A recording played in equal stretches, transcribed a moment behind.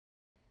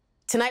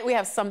Tonight we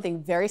have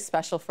something very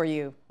special for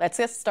you. Let's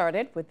get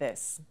started with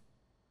this.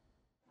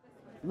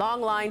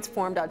 Long lines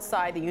formed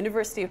outside the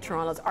University of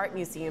Toronto's Art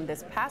Museum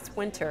this past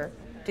winter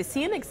to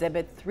see an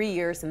exhibit 3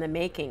 years in the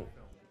making.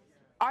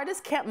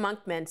 Artist Kent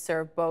Monkman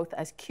served both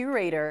as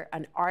curator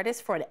and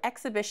artist for an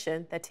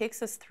exhibition that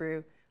takes us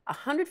through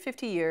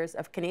 150 years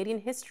of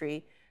Canadian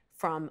history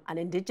from an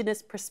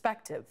Indigenous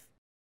perspective.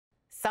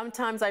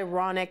 Sometimes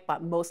ironic,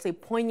 but mostly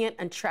poignant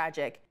and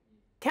tragic,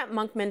 Kent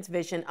Monkman's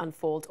vision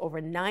unfolds over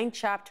 9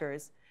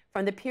 chapters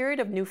from the period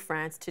of New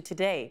France to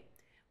today,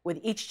 with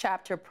each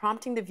chapter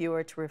prompting the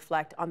viewer to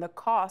reflect on the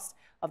cost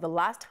of the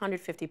last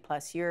 150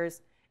 plus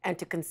years and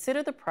to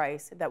consider the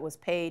price that was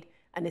paid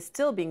and is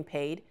still being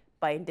paid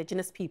by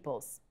Indigenous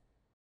peoples.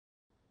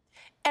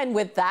 And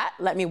with that,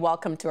 let me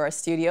welcome to our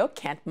studio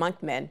Kent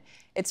Monkman.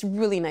 It's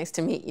really nice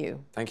to meet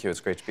you. Thank you. It's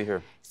great to be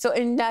here. So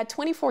in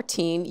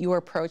 2014, you were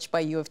approached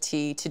by U of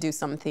T to do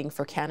something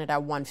for Canada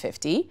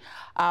 150.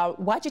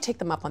 Why'd you take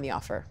them up on the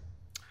offer?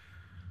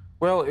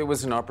 Well, it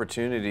was an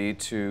opportunity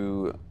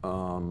to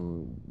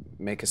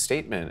make a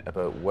statement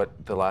about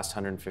what the last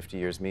 150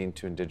 years mean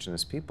to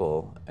Indigenous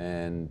people.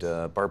 And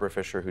Barbara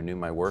Fisher, who knew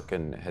my work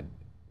and had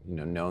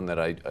known that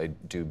I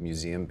do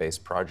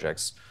museum-based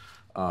projects,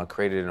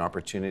 created an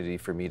opportunity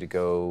for me to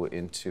go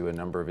into a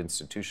number of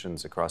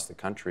institutions across the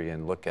country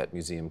and look at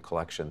museum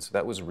collections. So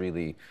that was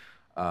really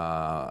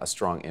a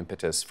strong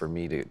impetus for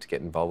me to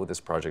get involved with this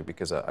project,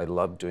 because I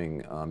love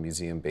doing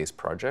museum-based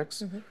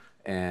projects. Mm-hmm.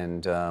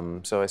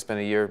 And so I spent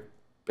a year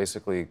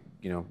basically,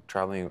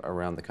 traveling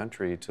around the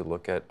country to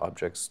look at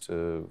objects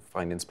to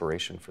find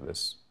inspiration for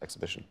this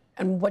exhibition.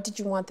 And what did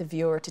you want the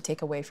viewer to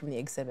take away from the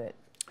exhibit?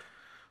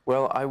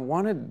 Well, I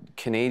wanted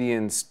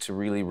Canadians to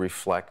really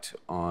reflect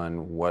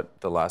on what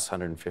the last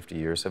 150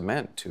 years have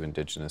meant to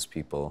Indigenous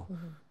people.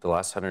 Mm-hmm. The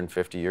last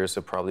 150 years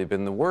have probably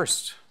been the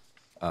worst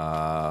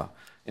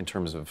in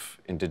terms of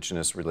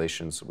Indigenous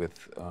relations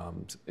with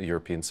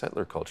European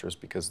settler cultures,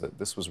 because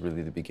this was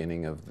really the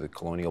beginning of the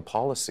colonial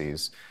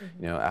policies.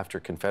 Mm-hmm. After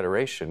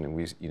Confederation, and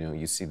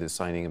you see the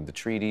signing of the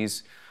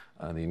treaties,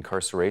 the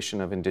incarceration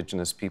of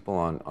Indigenous people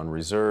on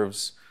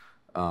reserves.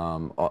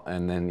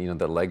 And then,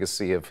 the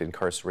legacy of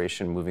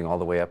incarceration moving all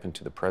the way up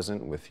into the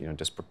present with,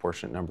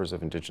 disproportionate numbers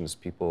of Indigenous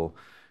people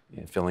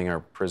filling our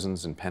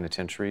prisons and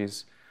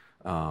penitentiaries,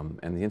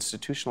 and the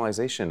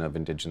institutionalization of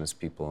Indigenous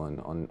people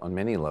on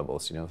many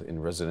levels,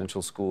 in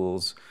residential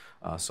schools,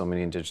 so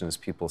many Indigenous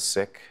people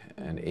sick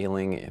and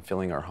ailing and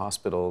filling our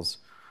hospitals.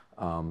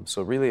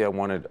 So really,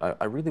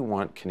 I really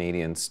want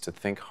Canadians to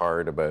think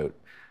hard about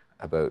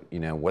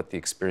what the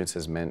experience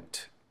has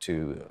meant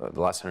to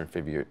the last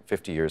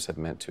 150 years have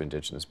meant to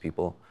Indigenous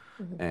people,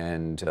 mm-hmm.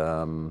 and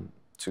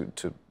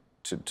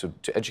to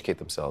educate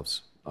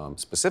themselves.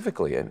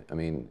 Specifically, I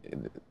mean,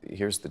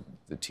 here's the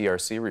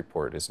TRC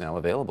report is now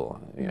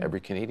available. Mm-hmm. Every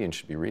Canadian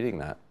should be reading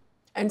that.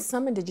 And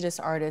some Indigenous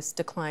artists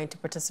declined to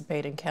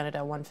participate in Canada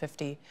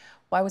 150.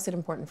 Why was it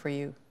important for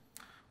you?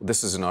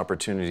 This is an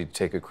opportunity to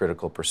take a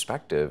critical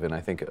perspective, and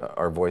I think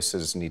our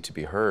voices need to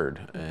be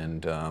heard. Mm-hmm.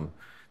 And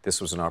this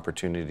was an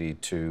opportunity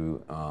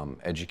to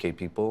educate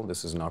people.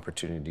 This is an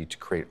opportunity to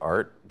create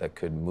art that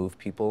could move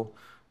people,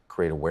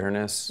 create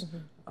awareness,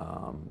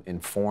 mm-hmm.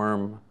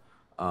 Inform.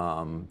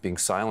 Being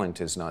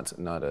silent is not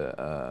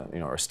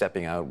or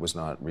stepping out was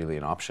not really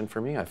an option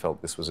for me. I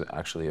felt this was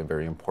actually a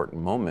very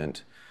important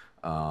moment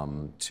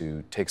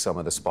to take some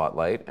of the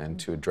spotlight and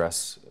to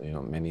address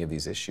many of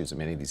these issues and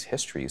many of these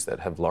histories that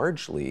have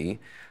largely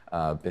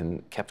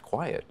been kept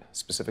quiet,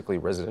 specifically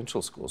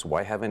residential schools.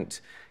 Why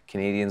haven't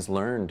Canadians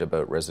learned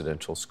about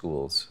residential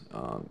schools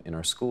in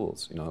our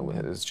schools?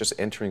 It's just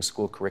entering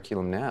school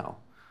curriculum now.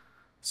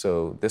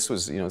 So this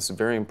was, it's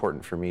very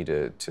important for me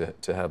to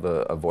have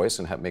a voice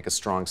and make a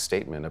strong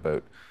statement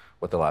about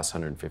what the last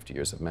 150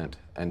 years have meant.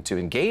 And to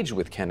engage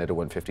with Canada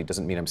 150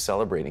 doesn't mean I'm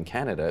celebrating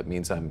Canada. It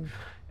means I'm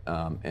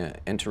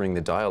entering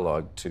the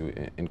dialogue to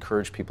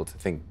encourage people to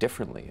think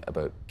differently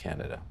about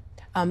Canada.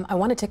 I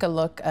want to take a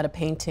look at a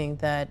painting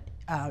that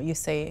you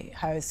say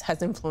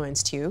has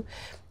influenced you.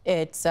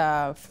 It's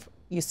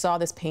you saw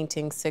this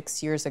painting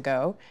 6 years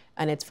ago,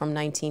 and it's from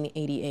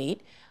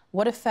 1988.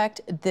 What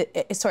effect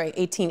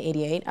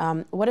 1888.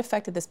 What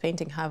effect did this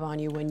painting have on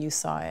you when you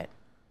saw it?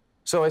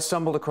 So I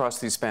stumbled across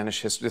these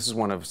Spanish history. This is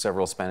one of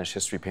several Spanish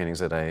history paintings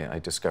that I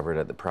discovered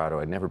at the Prado.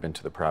 I'd never been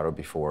to the Prado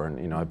before,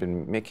 and I've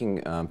been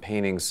making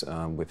paintings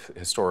with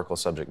historical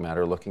subject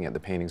matter, looking at the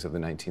paintings of the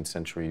 19th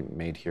century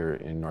made here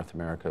in North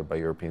America by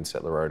European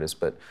settler artists.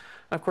 But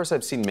of course,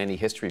 I've seen many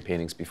history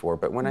paintings before.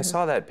 But when I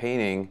saw that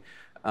painting,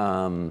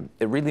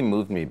 it really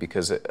moved me,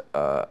 because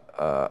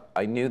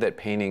I knew that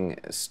painting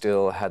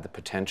still had the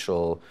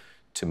potential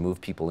to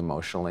move people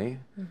emotionally.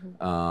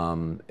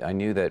 Mm-hmm. I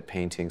knew that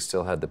painting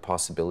still had the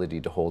possibility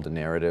to hold a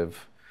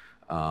narrative,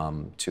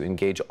 to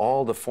engage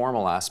all the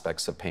formal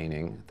aspects of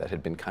painting that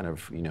had been kind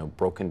of,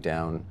 broken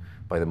down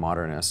by the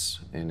modernists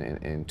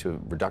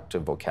into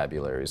reductive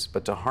vocabularies,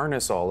 but to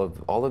harness all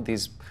of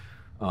these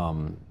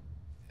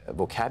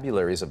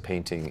vocabularies of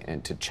painting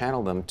and to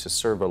channel them to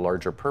serve a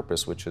larger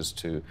purpose, which is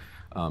to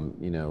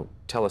you know,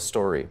 tell a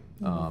story.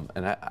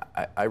 And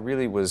I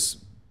really was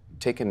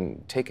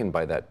taken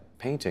by that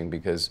painting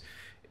because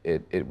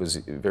it was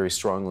very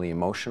strongly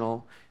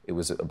emotional. It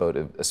was about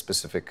a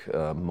specific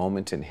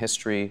moment in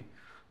history.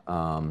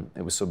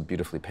 It was so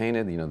beautifully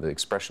painted. You know, the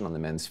expression on the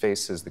men's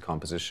faces, the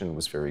composition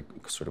was very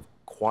sort of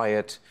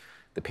quiet.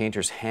 The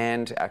painter's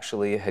hand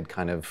actually had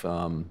kind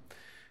of,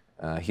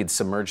 he had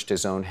submerged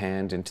his own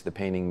hand into the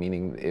painting,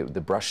 meaning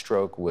the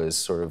brushstroke was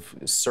sort of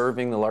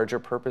serving the larger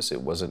purpose.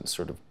 It wasn't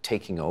sort of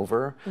taking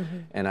over.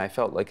 And I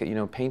felt like, you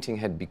know, painting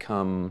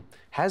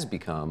has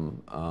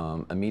become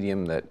a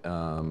medium that,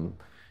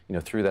 you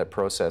know, through that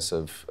process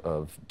of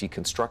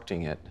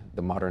deconstructing it,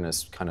 the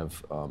modernists kind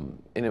of,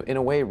 in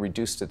a way,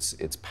 reduced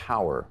its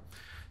power.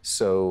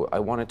 So I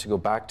wanted to go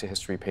back to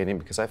history painting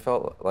because I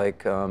felt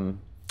like,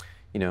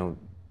 you know,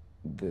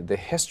 the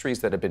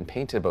histories that have been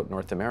painted about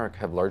North America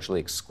have largely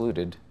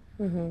excluded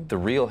the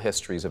real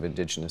histories of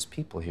Indigenous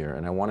people here.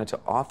 And I wanted to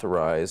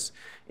authorize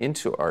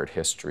into art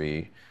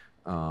history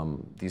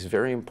these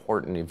very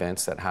important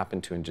events that happen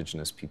to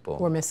Indigenous people.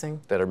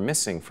 That are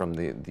missing from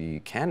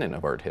the canon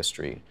of art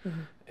history.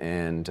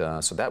 And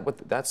so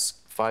that's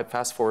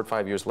fast forward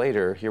 5 years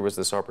later, here was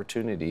this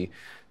opportunity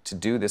to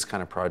do this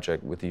kind of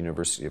project with the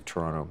University of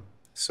Toronto.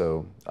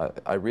 So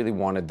I really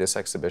wanted this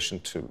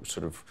exhibition to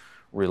sort of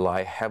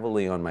rely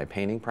heavily on my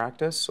painting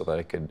practice so that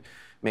I could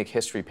make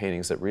history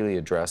paintings that really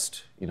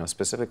addressed, you know,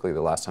 specifically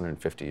the last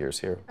 150 years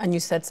here. And you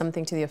said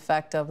something to the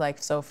effect of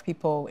like, so if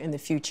people in the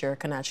future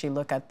can actually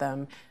look at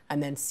them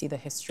and then see the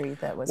history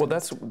that was. Well,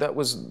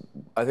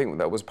 I think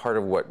that was part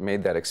of what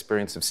made that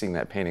experience of seeing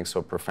that painting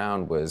so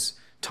profound was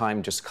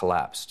time just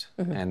collapsed.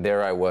 And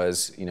there I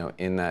was, you know,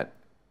 in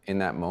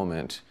that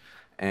moment.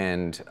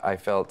 And I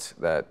felt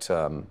that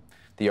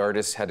the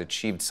artist had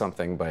achieved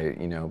something by,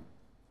 you know,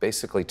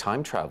 basically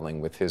time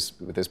traveling with his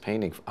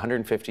painting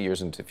 150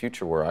 years into the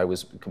future, where I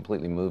was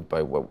completely moved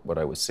by what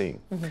I was seeing.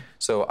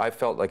 So I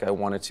felt like I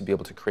wanted to be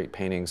able to create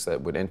paintings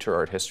that would enter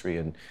art history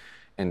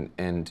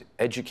and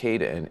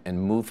educate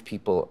and move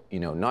people, you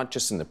know, not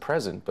just in the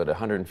present, but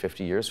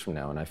 150 years from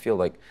now. And I feel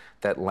like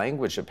that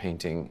language of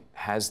painting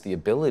has the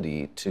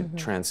ability to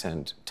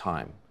transcend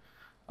time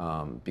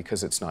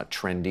because it's not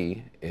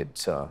trendy,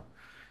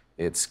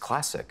 it's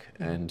classic,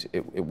 and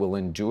it will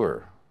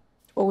endure.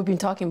 Well, we've been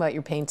talking about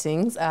your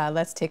paintings.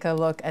 Let's take a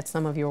look at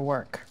some of your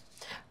work.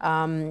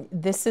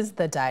 This is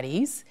the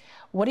daddies.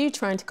 What are you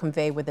trying to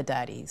convey with the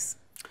daddies?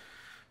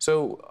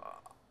 So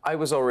I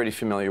was already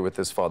familiar with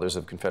this Fathers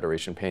of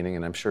Confederation painting,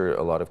 and I'm sure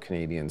a lot of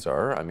Canadians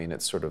are. I mean,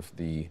 it's sort of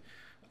the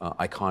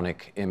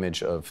iconic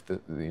image of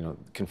the you know,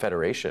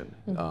 Confederation,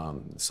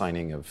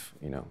 signing of,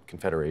 you know,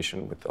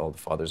 Confederation with all the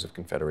Fathers of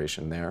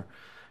Confederation there.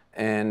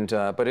 And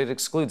but it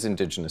excludes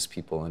Indigenous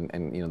people,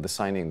 and you know, the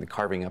signing, the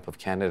carving up of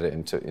Canada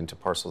into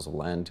parcels of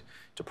land,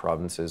 to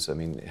provinces. I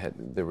mean,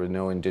 there were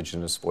no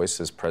Indigenous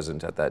voices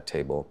present at that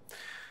table.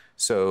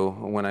 So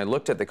when I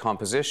looked at the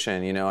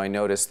composition, you know, I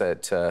noticed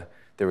that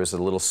there was a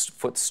little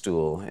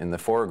footstool in the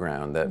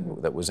foreground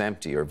that was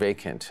empty or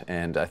vacant,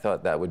 and I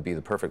thought that would be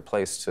the perfect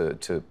place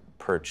to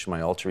perch my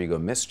alter ego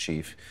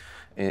Mischief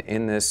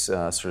in this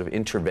sort of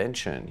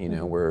intervention, you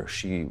know, where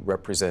she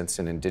represents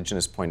an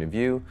Indigenous point of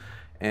view.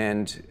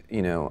 And,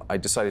 you know, I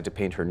decided to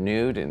paint her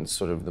nude in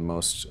sort of the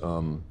most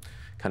kind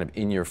of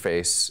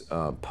in-your-face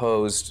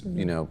posed,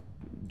 you know,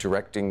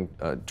 directing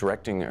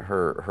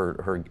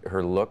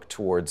her look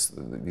towards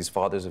these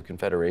Fathers of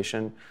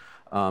Confederation.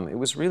 It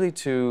was really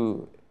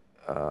to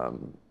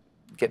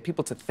get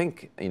people to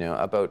think, you know,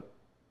 about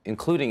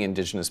including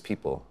Indigenous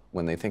people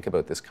when they think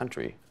about this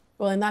country.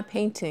 Well, in that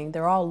painting,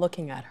 they're all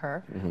looking at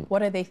her.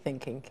 What are they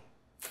thinking?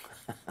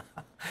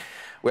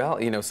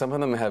 Well, you know, some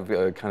of them have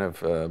a kind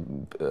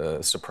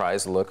of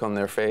surprised look on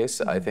their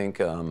face. I think,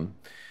 you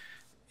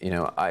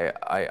know,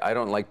 I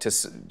don't like to,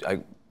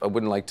 I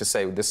wouldn't like to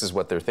say this is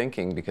what they're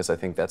thinking, because I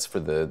think that's for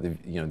the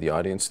you know, the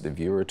audience, the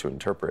viewer to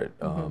interpret,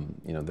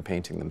 you know, the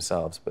painting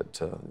themselves. But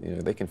you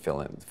know, they can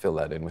fill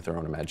that in with their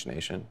own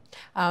imagination.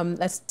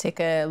 Let's take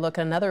a look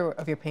at another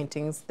of your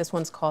paintings. This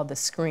one's called The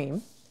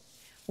Scream.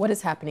 What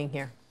is happening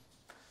here?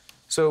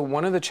 So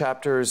one of the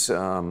chapters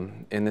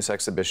in this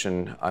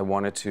exhibition, I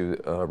wanted to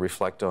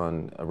reflect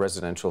on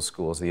residential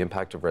schools, the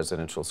impact of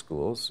residential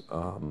schools,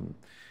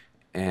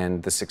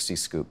 and the 60s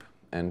scoop.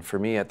 And for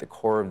me, at the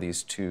core of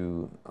these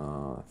two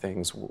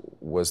things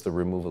was the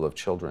removal of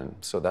children.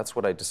 So that's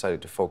what I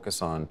decided to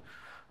focus on,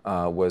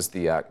 was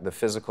the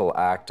physical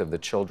act of the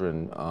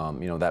children,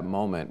 you know, that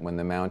moment when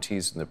the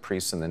Mounties and the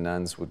priests and the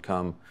nuns would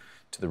come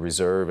to the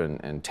reserve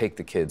and take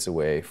the kids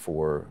away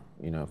for,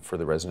 you know, for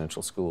the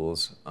residential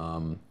schools.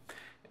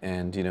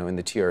 And, you know, in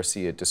the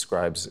TRC, it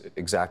describes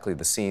exactly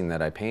the scene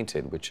that I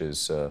painted, which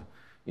is,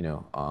 you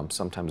know,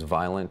 sometimes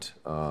violent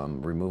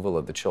removal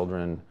of the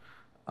children,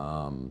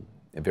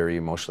 very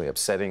emotionally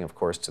upsetting, of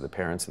course, to the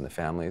parents and the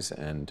families.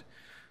 And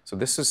so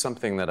this is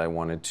something that I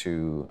wanted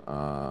to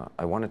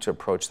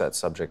approach that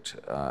subject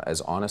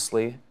as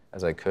honestly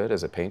as I could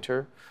as a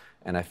painter,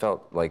 And I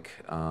felt like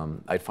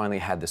I'd finally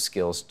had the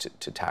skills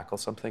to tackle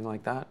something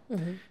like that.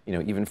 You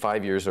know, even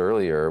 5 years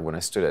earlier, when I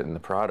stood in the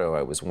Prado,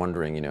 I was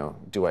wondering, you know,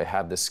 do I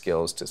have the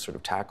skills to sort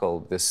of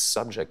tackle this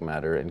subject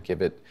matter and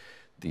give it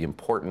the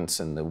importance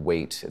and the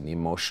weight and the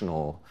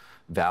emotional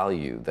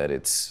value that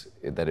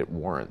it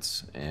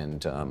warrants?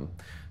 And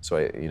so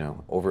I, you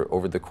know,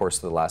 over the course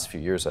of the last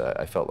few years,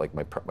 I felt like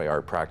my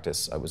art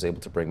practice, I was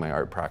able to bring my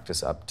art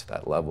practice up to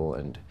that level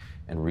and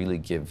really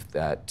give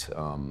that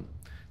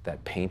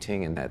that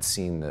painting and that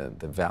scene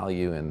the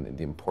value and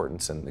the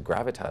importance and the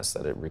gravitas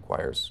that it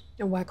requires.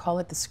 And why call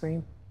it The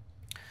Scream?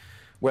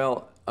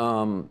 Well,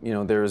 you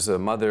know, there's a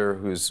mother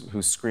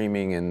who's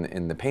screaming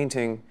in the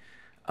painting.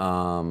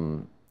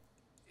 I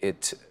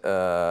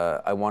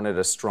wanted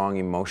a strong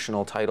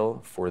emotional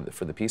title for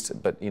the piece,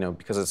 but you know,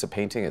 because it's a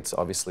painting, it's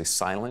obviously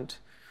silent.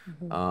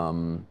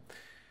 You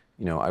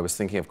know, I was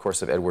thinking, of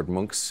course, of Edward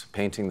Munch's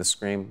painting The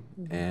Scream,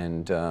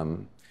 and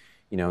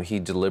you know, he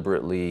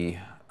deliberately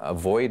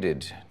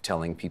avoided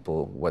telling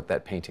people what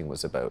that painting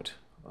was about.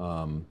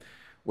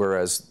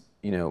 Whereas,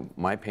 you know,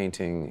 my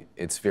painting,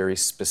 it's very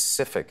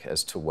specific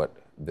as to what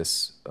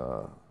this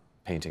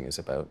painting is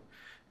about.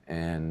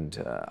 And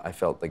I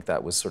felt like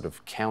that was sort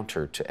of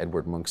counter to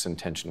Edward Munch's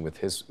intention with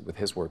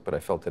his work, but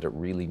I felt that it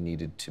really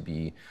needed to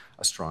be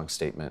a strong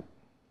statement.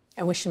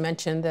 And we should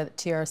mention that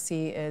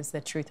TRC is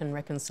the Truth and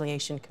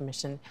Reconciliation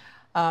Commission.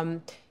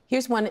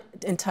 Here's one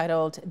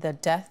entitled The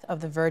Death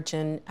of the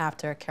Virgin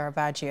After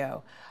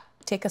Caravaggio.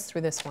 Take us through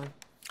this one.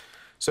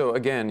 So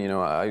again, you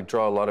know, I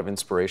draw a lot of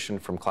inspiration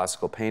from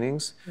classical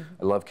paintings.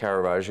 I love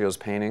Caravaggio's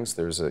paintings.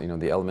 There's you know,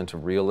 the element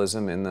of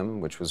realism in them,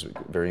 which was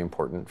very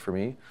important for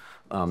me.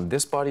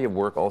 This body of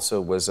work also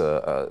was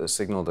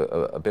signaled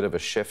a bit of a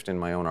shift in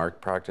my own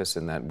art practice,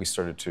 in that we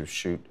started to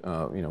shoot,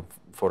 you know,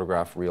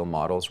 photograph real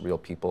models, real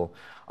people.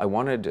 I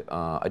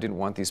didn't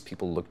want these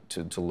people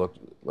to look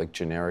like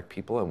generic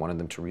people. I wanted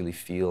them to really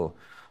feel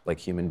like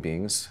human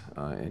beings,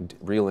 and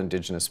real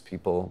Indigenous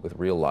people with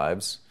real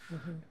lives.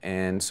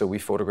 And so we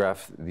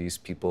photographed these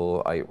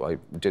people. I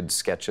did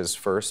sketches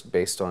first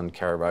based on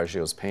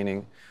Caravaggio's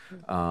painting.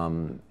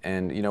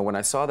 And you know, when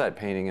I saw that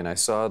painting and I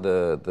saw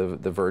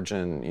the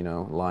Virgin, you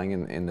know, lying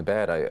in the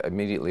bed, I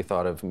immediately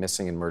thought of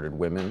missing and murdered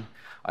women.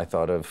 I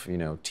thought of, you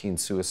know, teen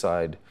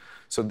suicide.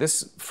 So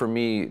this, for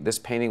me, this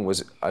painting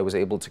I was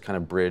able to kind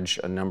of bridge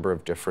a number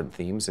of different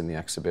themes in the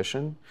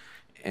exhibition,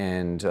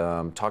 and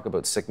talk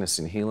about sickness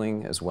and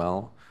healing as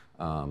well.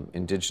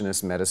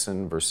 Indigenous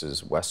medicine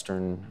versus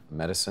Western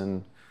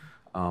medicine.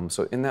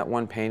 So in that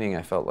one painting,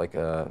 I felt like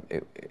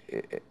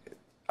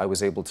I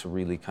was able to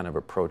really kind of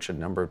approach a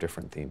number of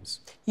different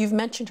themes. You've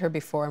mentioned her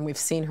before, and we've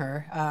seen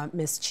her,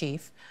 Miss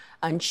Chief,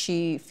 and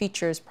she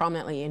features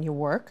prominently in your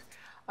work.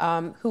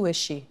 Who is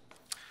she?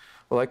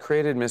 Well, I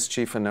created Miss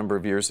Chief a number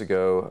of years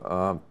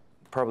ago,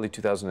 probably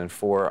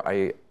 2004.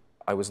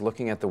 I was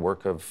looking at the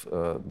work of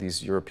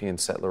these European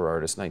settler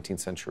artists, 19th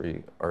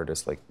century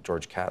artists like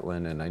George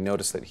Catlin, and I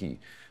noticed that he,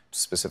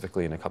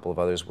 specifically, and a couple of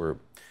others, were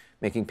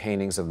making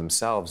paintings of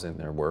themselves in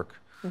their work.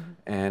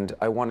 And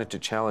I wanted to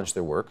challenge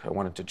their work. I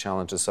wanted to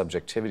challenge the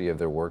subjectivity of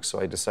their work,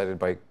 so I decided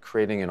by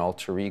creating an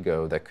alter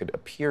ego that could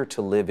appear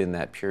to live in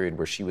that period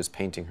where she was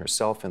painting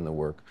herself in the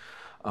work,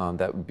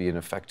 that would be an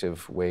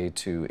effective way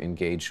to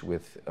engage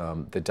with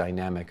the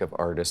dynamic of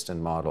artist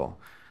and model.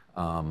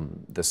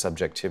 The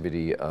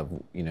subjectivity of,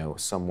 you know,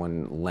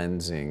 someone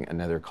lensing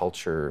another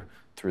culture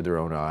through their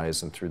own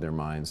eyes and through their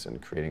minds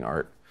and creating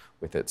art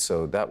with it.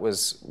 So that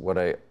was what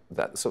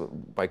so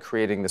by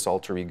creating this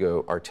alter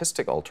ego,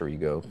 artistic alter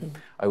ego,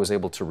 I was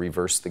able to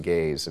reverse the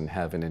gaze and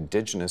have an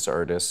Indigenous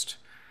artist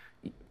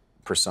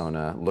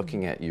persona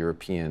looking at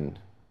European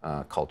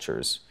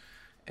cultures.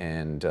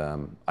 And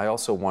I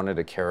also wanted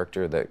a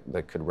character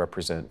that could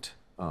represent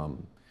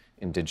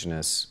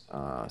Indigenous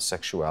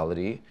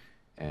sexuality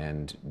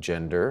and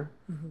gender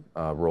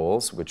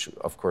roles, which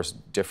of course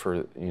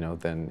differ, you know,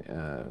 than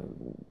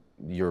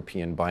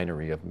European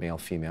binary of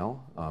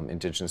male-female.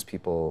 Indigenous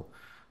people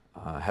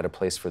had a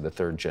place for the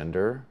third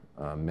gender,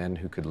 men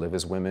who could live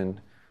as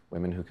women,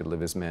 women who could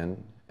live as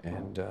men,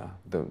 and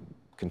the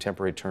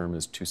contemporary term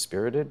is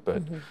two-spirited,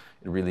 but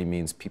it really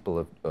means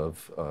people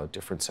of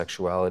different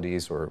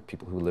sexualities or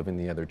people who live in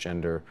the other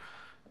gender.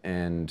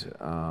 And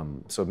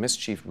so Miss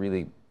Chief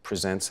really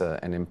presents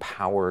an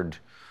empowered,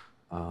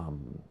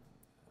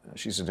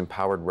 she's an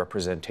empowered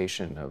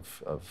representation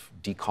of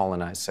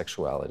decolonized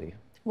sexuality.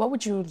 What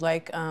would you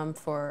like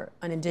for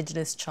an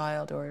Indigenous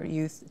child or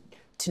youth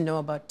to know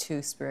about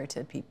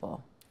two-spirited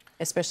people,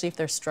 especially if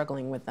they're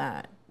struggling with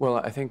that? Well,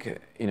 I think,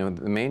 you know,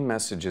 the main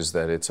message is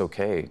that it's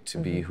okay to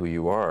be who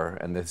you are,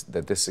 and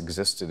that this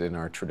existed in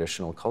our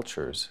traditional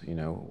cultures. You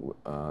know,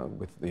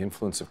 with the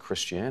influence of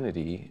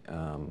Christianity,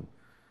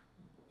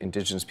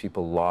 Indigenous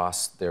people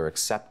lost their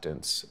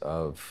acceptance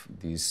of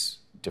these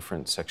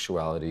different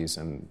sexualities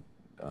and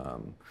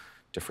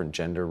different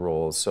gender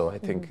roles. So I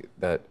think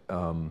that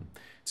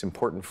it's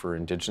important for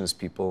Indigenous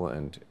people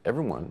and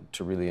everyone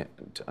to really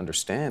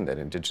understand that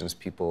Indigenous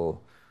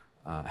people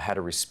had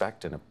a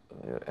respect and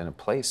a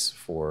place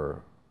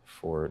for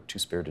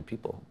two-spirited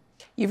people.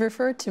 You've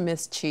referred to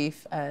Miss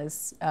Chief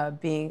as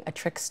being a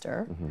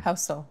trickster. How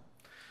so?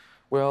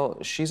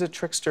 Well, she's a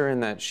trickster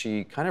in that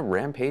she kind of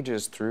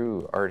rampages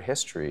through art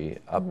history,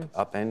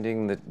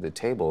 upending the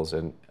tables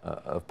and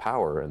of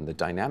power and the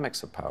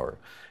dynamics of power.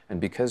 And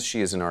because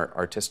she is an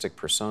artistic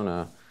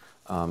persona,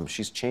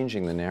 she's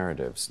changing the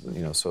narratives.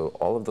 You know, so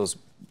all of those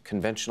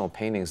conventional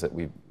paintings that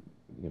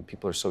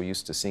people are so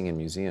used to seeing in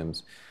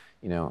museums,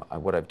 you know,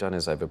 what I've done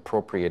is I've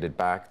appropriated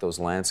back those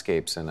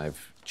landscapes and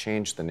I've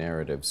changed the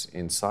narratives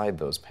inside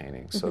those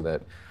paintings so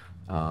that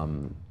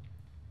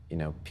you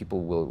know,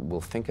 people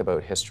will think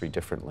about history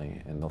differently,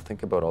 and they'll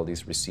think about all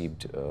these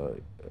received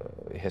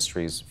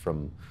histories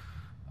from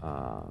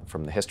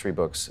the history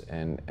books,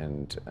 and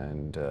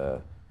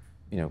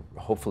you know,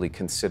 hopefully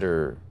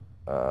consider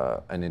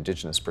an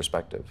Indigenous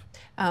perspective.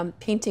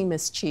 Painting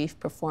Miss Chief,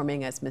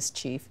 performing as Miss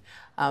Chief,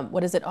 what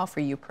does it offer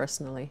you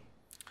personally?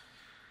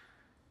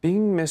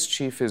 Being Miss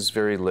Chief is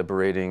very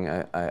liberating.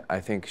 I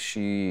think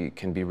she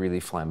can be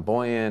really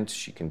flamboyant.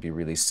 She can be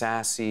really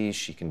sassy.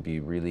 She can be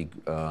really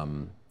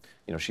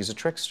you know, she's a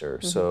trickster,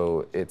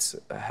 so it's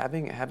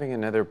having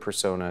another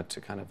persona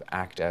to kind of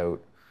act out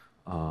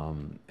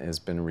has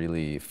been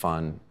really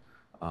fun.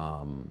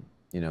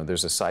 You know,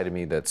 there's a side of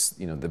me that's,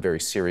 you know, the very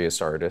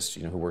serious artist,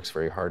 you know, who works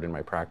very hard in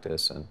my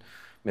practice, and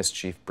Miss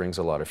Chief brings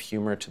a lot of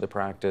humor to the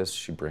practice.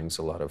 She brings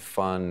a lot of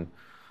fun,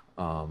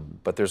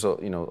 but there's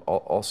you know,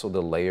 also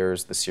the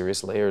layers, the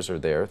serious layers are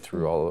there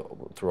through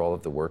all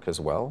of the work as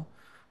well.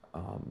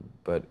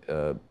 But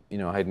you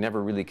know, I had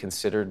never really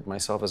considered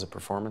myself as a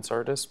performance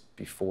artist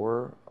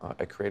before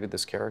I created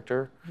this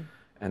character.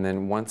 And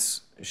then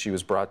once she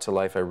was brought to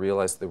life, I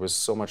realized there was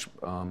so much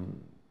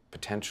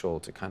potential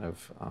to kind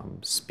of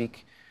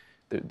speak.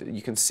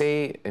 You can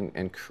say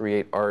and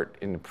create art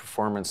in a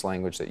performance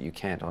language that you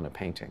can't on a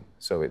painting.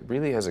 So it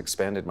really has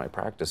expanded my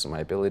practice and my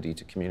ability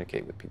to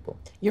communicate with people.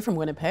 You're from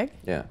Winnipeg?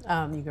 Yeah.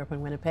 You grew up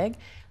in Winnipeg.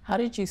 How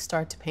did you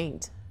start to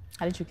paint?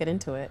 How did you get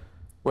into it?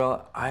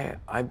 Well,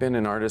 I've been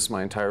an artist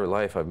my entire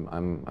life.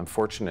 I'm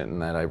fortunate in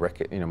that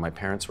you know, my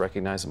parents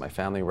recognize it, my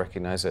family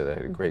recognized it. I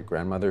had a great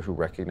grandmother who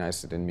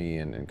recognized it in me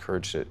and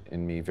encouraged it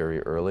in me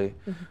very early.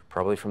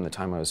 Probably from the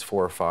time I was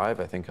 4 or 5,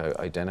 I think I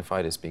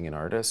identified as being an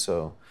artist.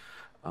 So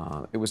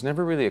it was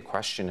never really a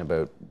question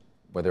about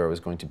whether I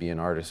was going to be an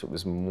artist. It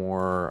was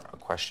more a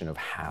question of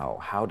how.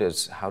 How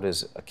does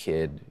a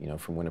kid, you know,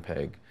 from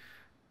Winnipeg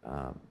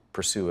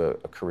pursue a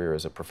career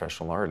as a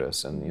professional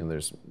artist? And you know,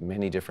 there's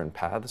many different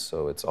paths,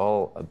 so it's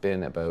all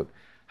been about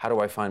how do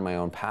I find my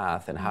own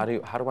path, and how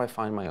do I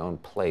find my own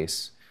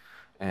place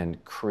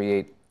and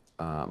create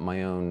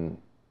my own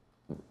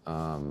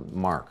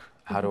mark.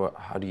 How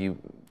do you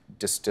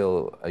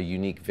distill a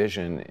unique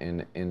vision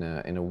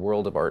in a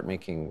world of art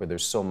making where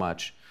there's so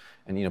much,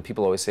 and you know,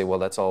 people always say, well,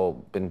 that's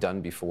all been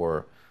done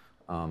before.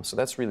 So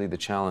that's really the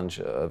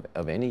challenge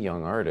of any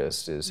young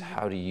artist, is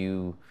how do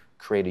you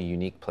create a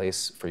unique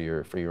place for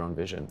your own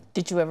vision.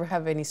 Did you ever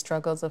have any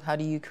struggles of how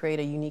do you create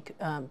a unique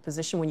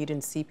position when you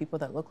didn't see people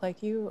that look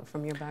like you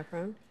from your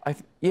background?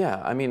 Yeah,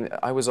 I mean,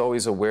 I was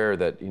always aware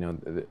that, you know,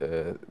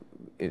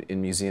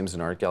 in museums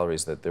and art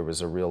galleries, that there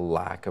was a real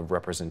lack of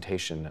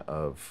representation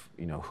of,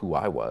 you know, who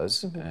I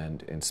was,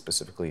 and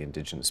specifically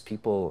Indigenous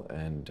people,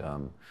 and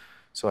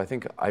so I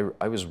think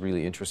I was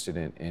really interested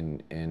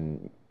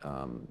in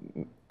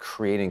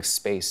creating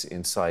space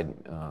inside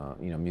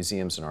you know,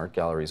 museums and art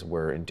galleries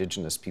where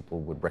Indigenous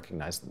people would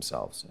recognize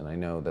themselves. And I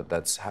know that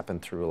that's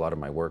happened through a lot of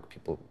my work.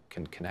 People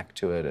can connect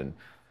to it, and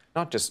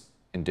not just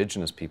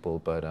Indigenous people,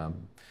 but I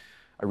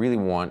really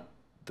want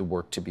the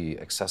work to be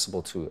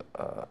accessible to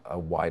a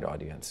wide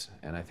audience.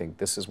 And I think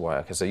this is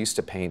why, because I used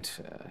to paint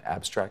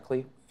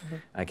abstractly.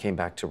 I came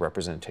back to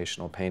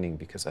representational painting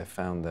because I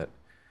found that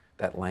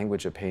that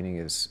language of painting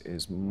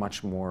is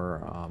much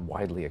more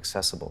widely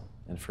accessible.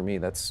 And for me,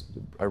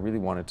 I really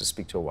wanted to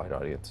speak to a wide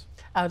audience.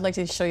 I would like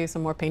to show you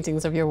some more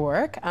paintings of your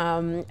work.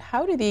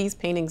 How do these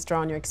paintings draw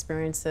on your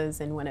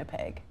experiences in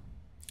Winnipeg?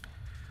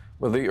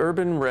 Well, the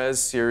Urban Res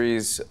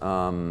series, you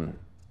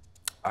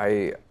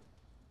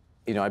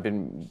know, I've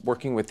been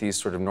working with these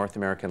sort of North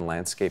American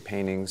landscape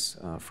paintings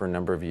for a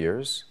number of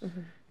years.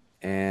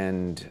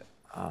 And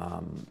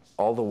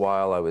all the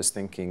while I was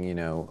thinking, you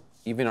know,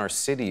 even our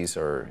cities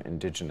are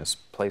Indigenous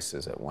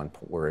places at one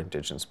point. We're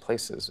Indigenous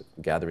places,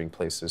 gathering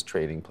places,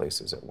 trading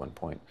places at one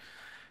point.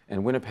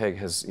 And Winnipeg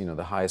has, you know,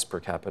 the highest per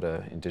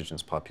capita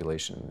Indigenous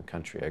population in the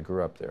country. I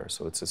grew up there,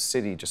 so it's a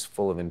city just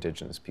full of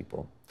Indigenous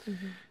people.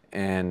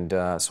 And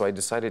so I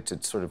decided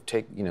to sort of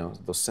take, you know,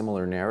 those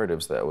similar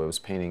narratives that I was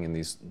painting in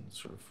these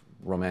sort of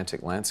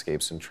romantic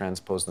landscapes and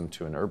transpose them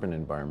to an urban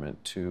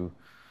environment to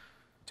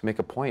make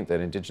a point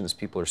that Indigenous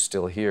people are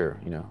still here,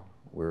 you know.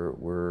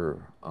 We're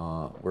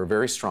a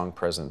very strong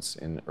presence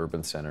in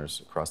urban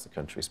centers across the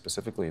country,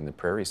 specifically in the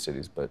prairie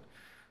cities, but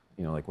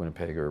you know, like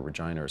Winnipeg or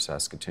Regina or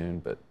Saskatoon.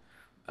 But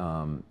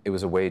it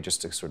was a way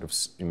just to sort of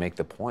make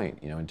the point.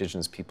 You know,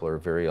 Indigenous people are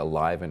very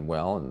alive and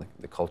well, and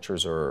the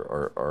cultures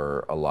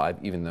are alive,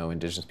 even though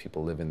Indigenous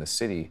people live in the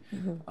city.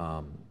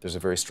 There's a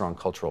very strong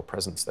cultural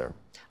presence there.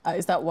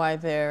 Is that why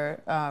they're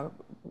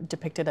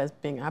depicted as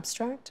being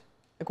abstract?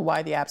 Like,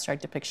 why the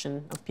abstract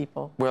depiction of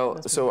people?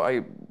 Well,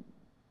 so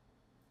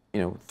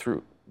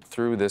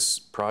through this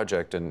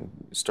project and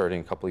starting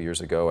a couple of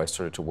years ago, I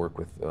started to work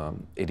with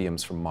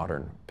idioms from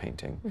modern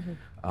painting.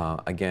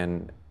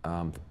 Again,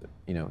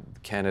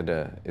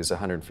 Canada is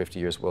 150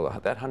 years. Well,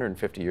 that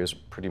 150 years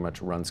pretty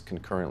much runs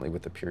concurrently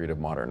with the period of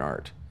modern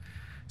art.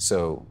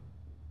 So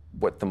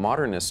what the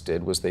modernists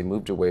did was they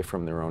moved away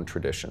from their own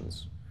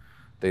traditions.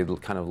 They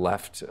kind of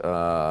left,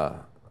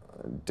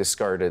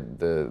 discarded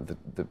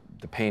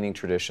the painting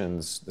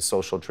traditions, the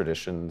social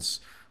traditions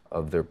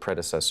of their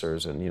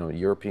predecessors, and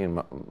European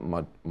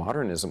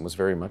modernism was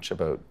very much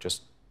about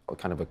just a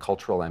kind of a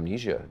cultural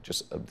amnesia,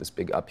 just of this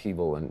big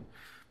upheaval and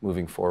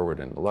moving forward.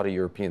 And a lot of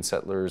European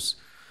settlers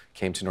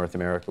came to North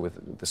America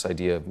with this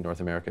idea of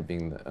North America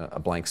being a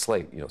blank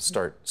slate,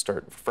 start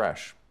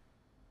fresh.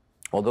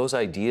 Well, those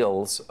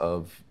ideals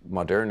of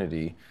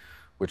modernity,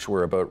 which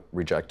were about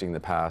rejecting the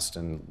past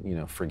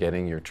and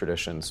forgetting your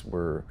traditions,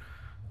 were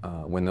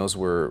when those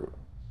were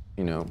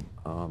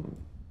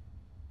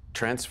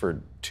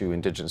transferred to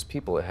Indigenous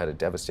people, it had a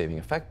devastating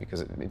effect,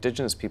 because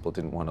Indigenous people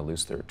didn't want to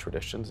lose their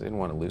traditions, they didn't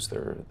want to lose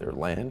their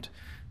land,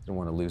 they didn't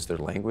want to lose their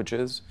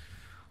languages.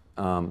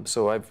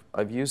 So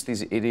I've used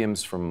these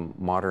idioms from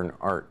modern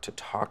art to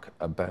talk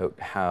about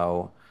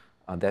how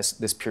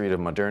this period of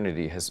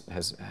modernity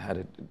has had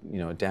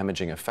a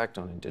damaging effect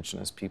on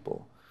Indigenous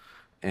people.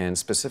 And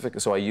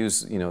so I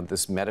use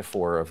this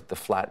metaphor of the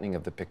flattening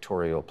of the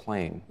pictorial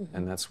plane,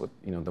 and that's what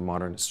the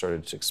modernists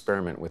started to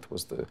experiment with.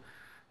 Was the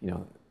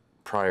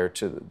prior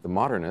to the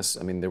modernists,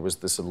 I mean, there was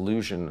this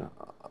illusion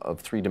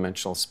of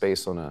three-dimensional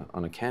space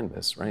on a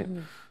canvas, right?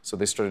 So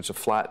they started to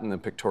flatten the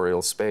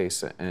pictorial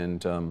space,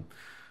 and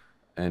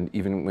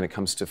even when it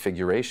comes to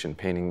figuration,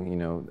 painting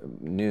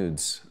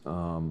nudes,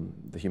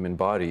 the human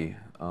body,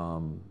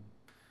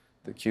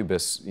 the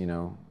cubist,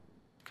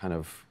 kind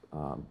of.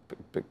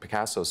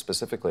 Picasso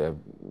specifically, I've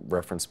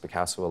referenced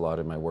Picasso a lot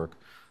in my work,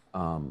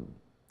 kind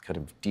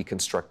of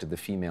deconstructed the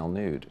female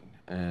nude.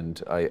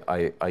 And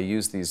I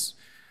use these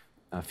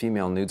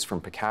female nudes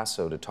from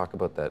Picasso to talk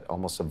about that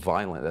almost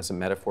as a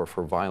metaphor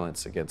for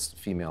violence against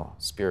female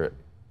spirit.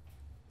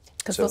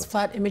 Because those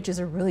flat images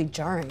are really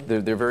jarring.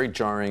 They're very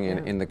jarring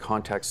in the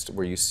context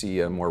where you see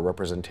a more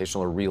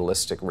representational or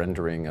realistic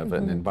rendering of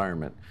an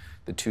environment.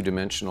 The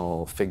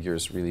two-dimensional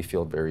figures really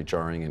feel very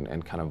jarring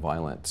and kind of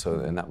violent. So,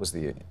 and that was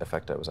the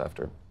effect I was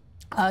after.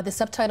 The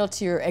subtitle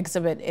to your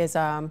exhibit is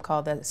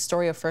called "The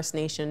Story of First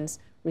Nations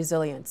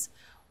Resilience."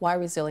 Why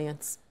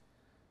resilience?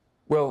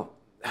 Well,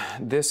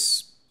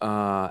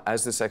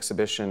 as this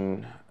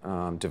exhibition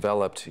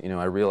developed,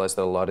 I realized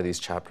that a lot of these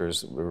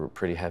chapters were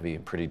pretty heavy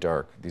and pretty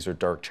dark. These are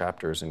dark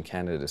chapters in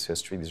Canada's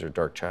history. These are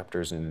dark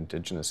chapters in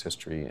Indigenous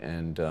history,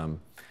 and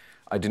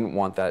I didn't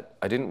want that.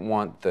 I didn't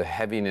want the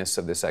heaviness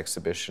of this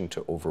exhibition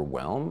to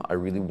overwhelm. I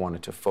really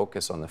wanted to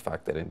focus on the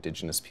fact that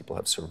Indigenous people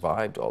have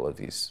survived all of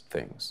these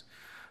things,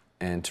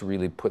 and to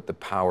really put the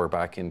power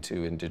back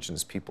into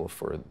Indigenous people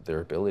for their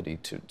ability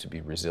to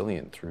be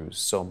resilient through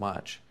so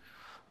much.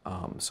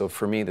 So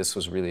for me, this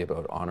was really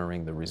about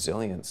honoring the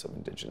resilience of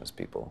Indigenous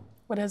people.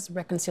 What does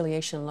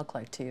reconciliation look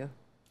like to you?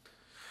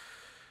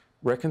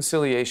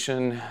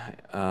 Reconciliation,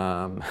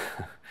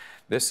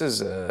 this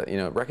is,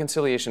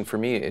 reconciliation for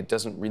me, it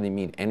doesn't really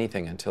mean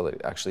anything until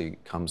it actually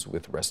comes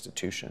with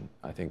restitution.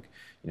 I think,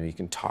 you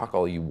can talk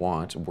all you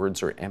want,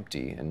 words are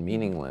empty and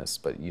meaningless,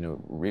 but,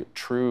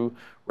 true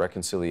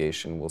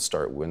reconciliation will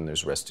start when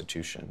there's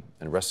restitution.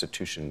 And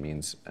restitution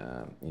means,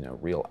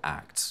 real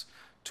acts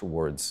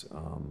towards,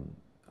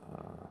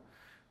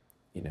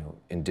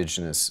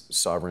 Indigenous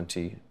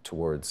sovereignty,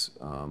 towards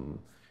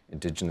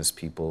Indigenous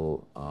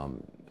people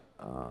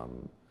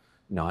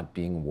not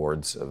being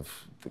wards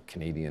of the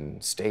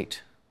Canadian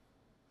state.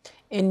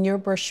 In your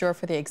brochure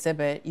for the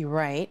exhibit, you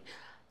write,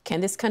 "Can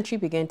this country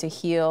begin to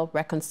heal,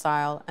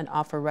 reconcile, and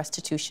offer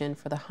restitution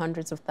for the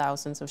hundreds of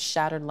thousands of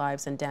shattered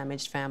lives and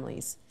damaged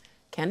families?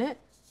 Can it?"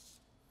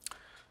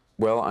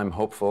 Well, I'm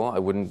hopeful. I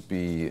wouldn't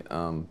be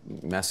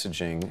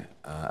messaging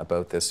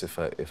about this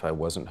if I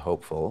wasn't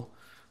hopeful.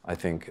 I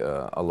think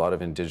a lot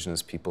of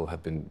Indigenous people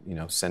have been,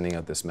 sending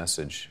out this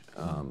message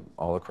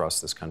all across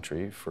this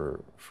country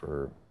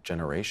for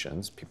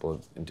generations.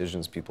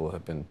 Indigenous people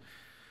have been,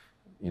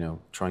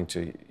 trying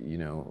to,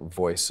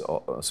 voice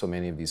so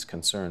many of these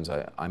concerns.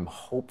 I'm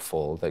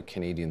hopeful that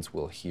Canadians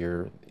will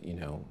hear,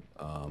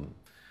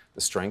 the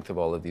strength of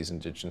all of these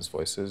Indigenous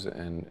voices,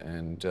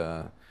 and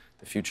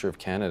the future of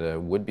Canada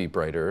would be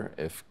brighter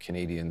if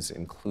Canadians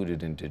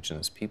included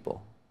Indigenous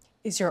people.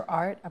 Is your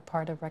art a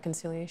part of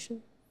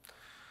reconciliation?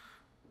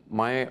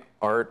 My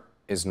art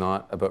is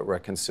not about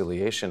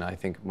reconciliation. I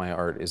think my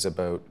art is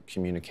about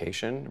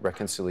communication.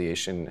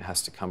 Reconciliation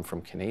has to come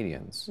from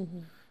Canadians.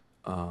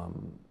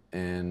 I'm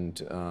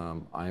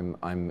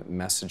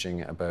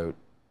messaging about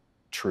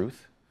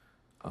truth.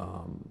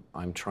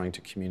 I'm trying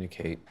to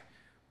communicate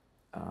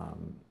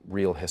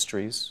real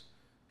histories.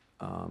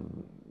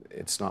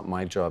 It's not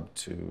my job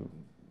to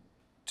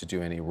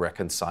do any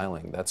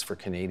reconciling. That's for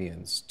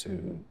Canadians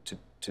to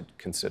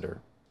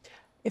consider.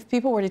 If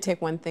people were to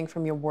take one thing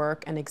from your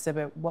work and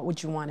exhibit, what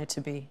would you want it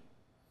to be?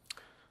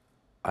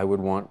 I would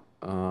want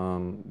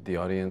the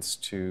audience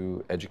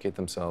to educate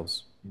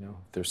themselves. You know,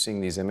 if they're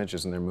seeing these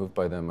images and they're moved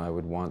by them, I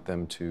would want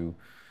them to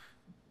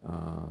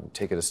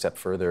take it a step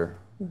further.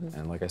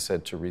 And like I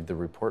said, to read the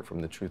report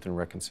from the Truth and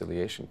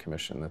Reconciliation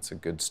Commission. That's a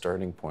good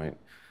starting point,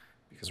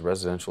 because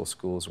residential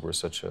schools were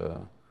such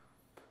a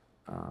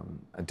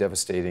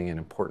devastating and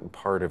important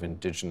part of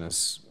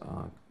Indigenous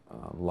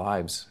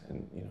lives,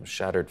 and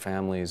shattered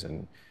families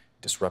and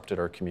disrupted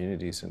our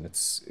communities, and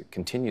it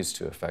continues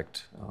to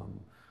affect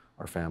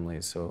our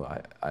families. So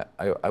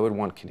I would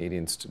want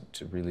Canadians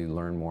to really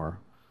learn more,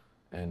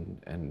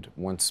 and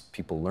once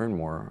people learn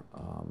more,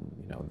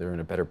 they're in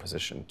a better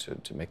position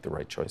to make the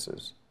right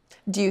choices.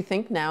 Do you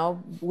think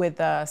now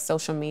with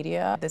social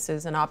media, this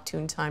is an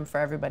opportune time for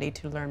everybody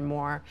to learn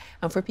more,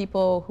 and for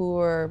people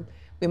who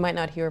we might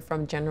not hear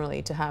from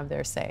generally to have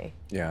their say?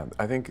 Yeah,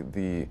 I think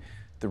the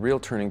real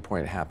turning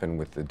point happened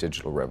with the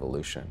digital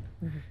revolution,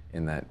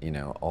 in that,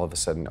 all of a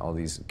sudden all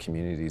these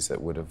communities that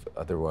would have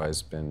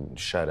otherwise been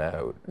shut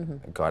out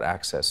got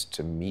access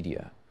to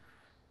media.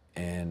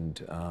 And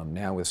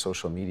now with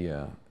social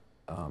media,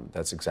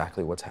 that's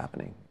exactly what's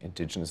happening.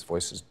 Indigenous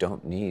voices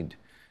don't need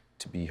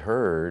to be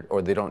heard, or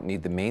they don't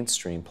need the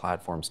mainstream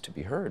platforms to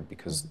be heard,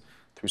 because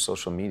through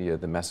social media,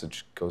 the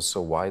message goes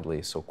so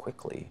widely, so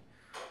quickly.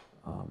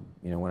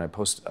 When I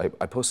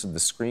posted the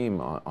Scream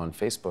on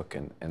Facebook,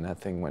 and that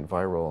thing went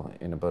viral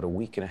in about a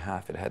week and a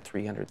half. It had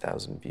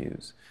 300,000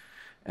 views.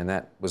 And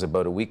that was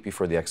about a week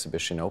before the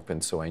exhibition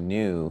opened, so I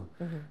knew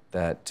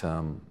that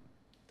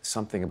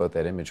something about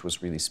that image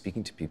was really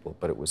speaking to people,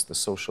 but it was the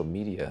social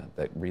media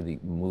that really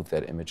moved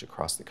that image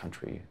across the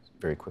country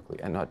very quickly.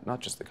 And not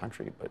just the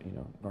country, but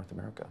North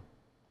America.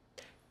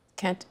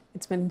 Kent,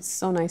 it's been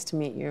so nice to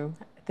meet you.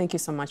 Thank you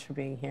so much for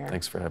being here.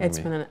 Thanks for having me. It's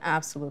been an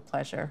absolute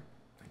pleasure.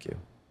 Thank you.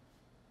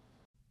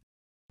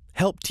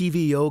 Help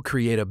TVO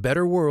create a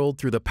better world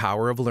through the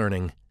power of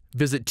learning.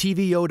 Visit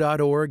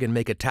TVO.org and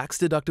make a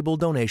tax-deductible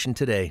donation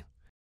today.